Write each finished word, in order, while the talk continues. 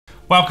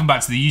Welcome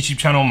back to the YouTube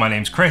channel. My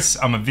name's Chris.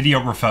 I'm a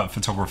videographer,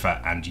 photographer,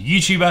 and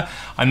YouTuber.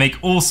 I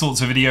make all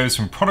sorts of videos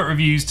from product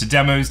reviews to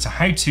demos to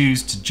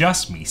how-tos to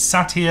just me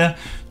sat here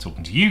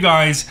talking to you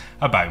guys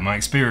about my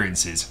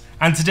experiences.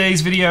 And today's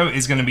video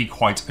is going to be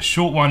quite a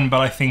short one, but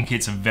I think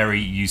it's a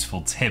very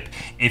useful tip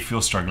if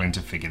you're struggling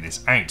to figure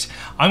this out.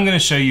 I'm going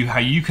to show you how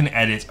you can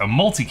edit a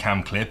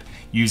multicam clip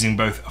using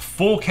both a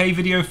 4K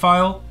video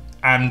file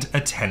and a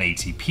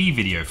 1080p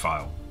video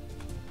file.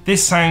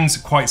 This sounds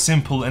quite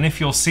simple, and if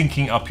you're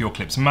syncing up your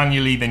clips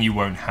manually, then you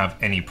won't have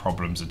any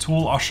problems at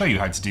all. I'll show you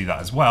how to do that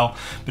as well.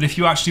 But if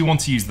you actually want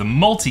to use the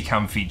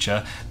multicam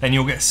feature, then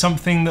you'll get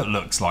something that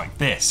looks like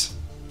this.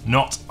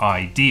 Not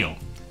ideal.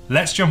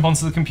 Let's jump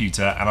onto the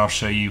computer and I'll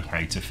show you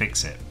how to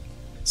fix it.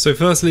 So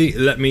firstly,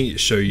 let me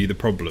show you the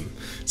problem.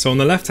 So on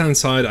the left-hand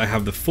side, I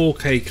have the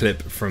 4K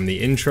clip from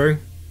the intro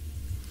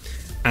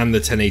and the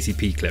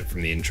 1080p clip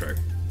from the intro.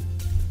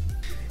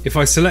 If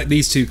I select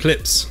these two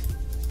clips,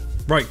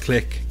 right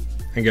click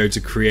and go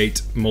to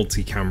create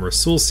multi-camera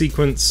source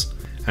sequence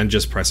and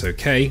just press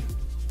OK.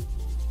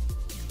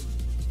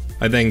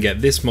 I then get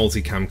this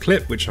multicam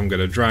clip, which I'm going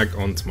to drag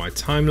onto my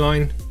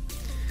timeline,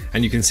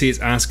 and you can see it's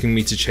asking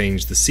me to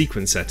change the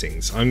sequence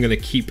settings. I'm going to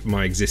keep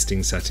my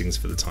existing settings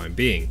for the time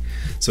being.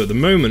 So at the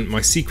moment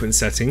my sequence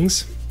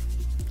settings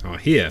are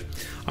here.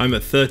 I'm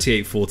at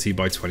 3840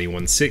 by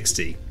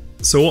 2160.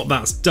 So what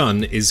that's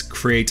done is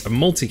create a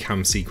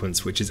multicam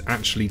sequence which is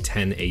actually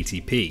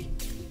 1080p.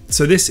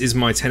 So this is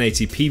my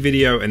 1080p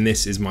video and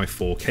this is my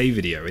 4K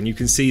video, and you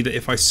can see that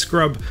if I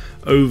scrub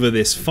over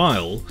this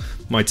file,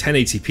 my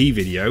 1080p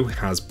video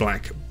has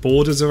black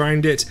borders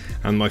around it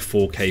and my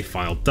 4K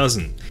file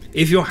doesn't.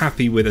 If you're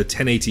happy with a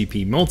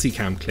 1080p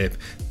multicam clip,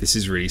 this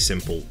is really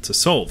simple to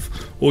solve.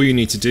 All you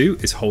need to do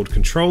is hold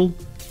Control,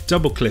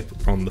 double click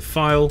on the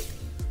file,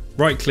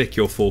 right click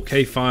your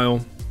 4K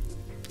file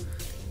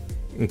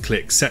and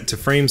click Set to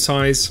Frame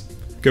Size,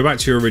 go back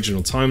to your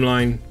original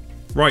timeline,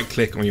 right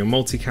click on your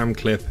multicam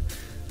clip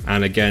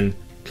and again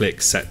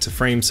click Set to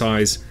Frame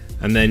Size,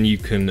 and then you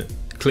can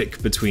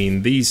click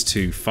between these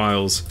two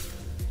files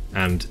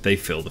and they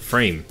fill the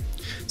frame.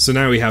 So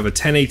now we have a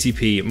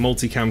 1080p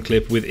multicam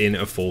clip within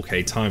a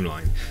 4K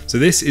timeline. So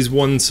this is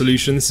one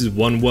solution, this is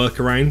one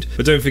workaround,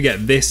 but don't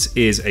forget this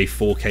is a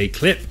 4K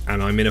clip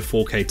and I'm in a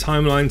 4K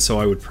timeline, so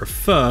I would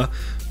prefer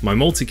my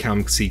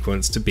multicam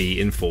sequence to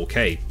be in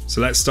 4K.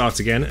 So let's start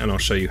again and I'll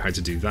show you how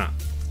to do that.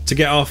 To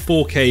get our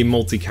 4K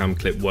multicam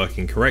clip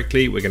working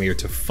correctly, we're going to go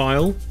to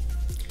File,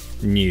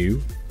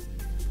 New,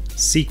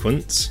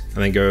 Sequence,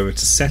 and then go over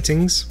to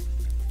Settings.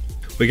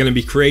 We're going to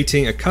be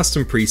creating a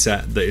custom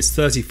preset that is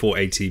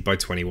 3480 by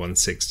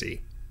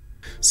 2160.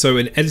 So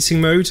in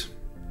editing mode,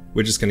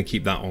 we're just going to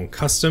keep that on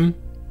custom.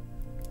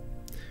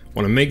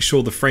 Want to make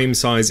sure the frame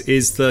size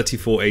is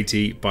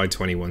 3480 by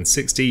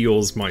 2160.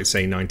 Yours might say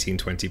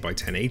 1920 by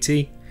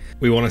 1080.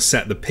 We want to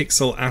set the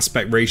pixel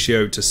aspect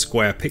ratio to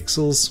square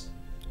pixels,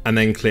 and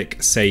then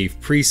click Save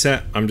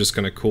Preset. I'm just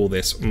going to call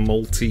this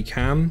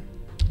Multicam.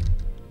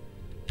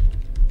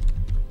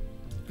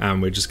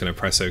 And we're just going to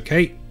press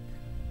OK.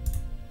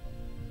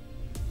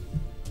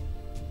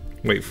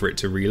 Wait for it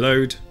to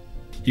reload.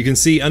 You can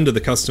see under the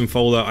custom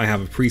folder I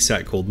have a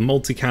preset called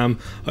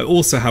Multicam. I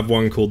also have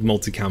one called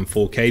Multicam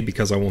 4K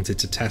because I wanted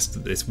to test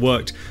that this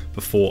worked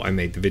before I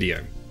made the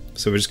video.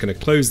 So we're just going to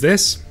close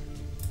this.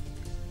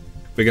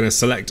 We're going to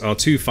select our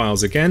two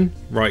files again,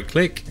 right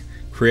click,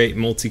 create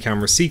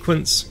multi-camera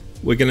sequence.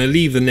 We're going to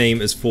leave the name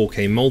as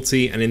 4K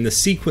multi, and in the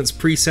sequence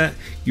preset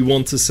you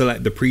want to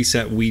select the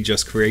preset we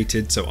just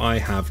created. So I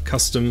have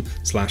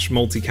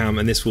custom/multicam,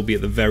 and this will be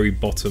at the very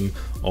bottom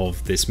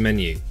of this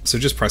menu. So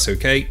just press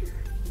OK,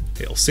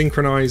 it'll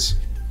synchronize,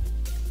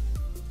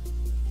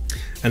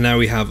 and now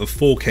we have a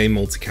 4K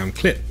multicam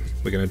clip.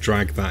 We're going to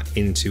drag that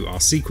into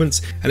our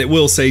sequence, and it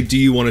will say, do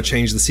you want to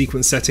change the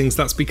sequence settings?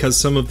 That's because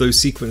some of those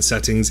sequence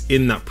settings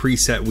in that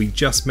preset we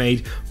just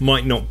made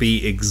might not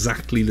be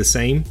exactly the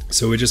same.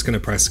 So we're just going to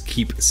press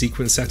keep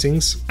sequence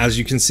settings. As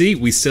you can see,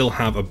 we still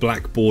have a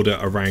black border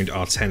around our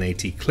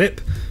 1080 clip,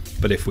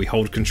 but if we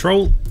hold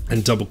Control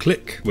and double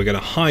click, we're going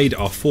to hide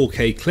our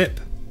 4K clip.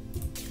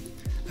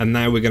 And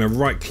now we're going to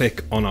right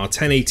click on our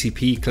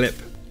 1080p clip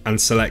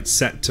and select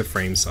Set to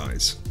Frame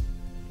Size.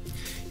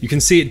 You can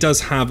see it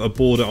does have a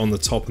border on the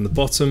top and the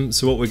bottom,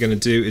 so what we're going to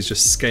do is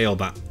just scale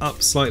that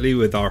up slightly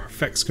with our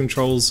effects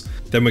controls.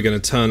 Then we're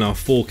going to turn our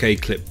 4K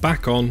clip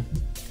back on,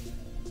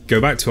 go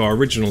back to our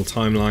original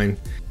timeline,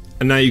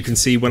 and now you can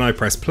see when I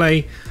press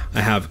play,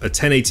 I have a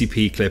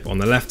 1080p clip on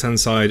the left hand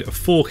side, a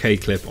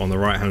 4K clip on the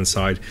right hand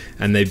side,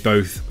 and they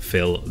both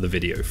fill the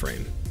video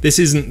frame. This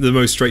isn't the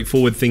most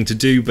straightforward thing to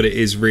do, but it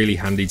is really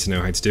handy to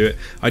know how to do it.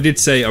 I did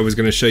say I was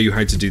going to show you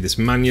how to do this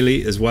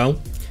manually as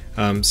well.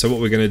 So what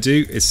we're going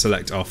to do is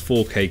select our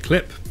 4K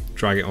clip,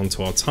 drag it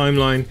onto our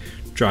timeline,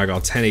 drag our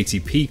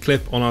 1080p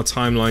clip on our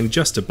timeline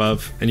just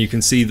above, and you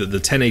can see that the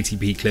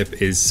 1080p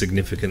clip is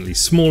significantly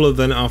smaller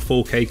than our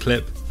 4K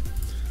clip.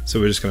 So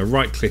we're just going to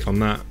right click on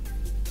that,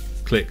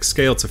 click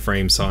Scale to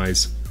Frame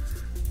Size,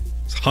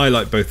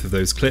 highlight both of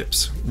those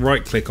clips,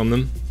 right click on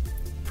them,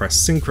 press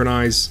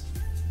Synchronize,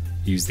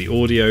 use the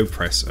audio,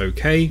 press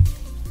OK.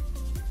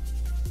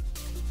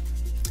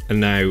 And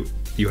now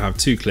you have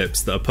two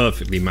clips that are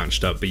perfectly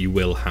matched up, but you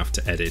will have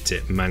to edit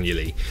it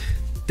manually.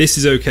 This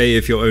is okay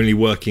if you're only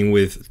working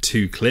with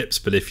 2 clips,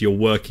 but if you're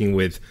working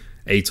with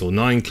 8 or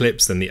 9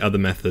 clips, then the other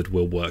method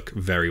will work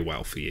very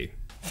well for you.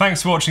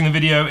 Thanks for watching the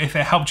video. If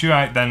it helped you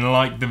out, then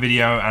like the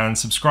video and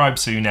subscribe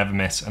so you never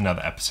miss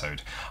another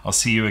episode. I'll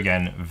see you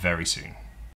again very soon.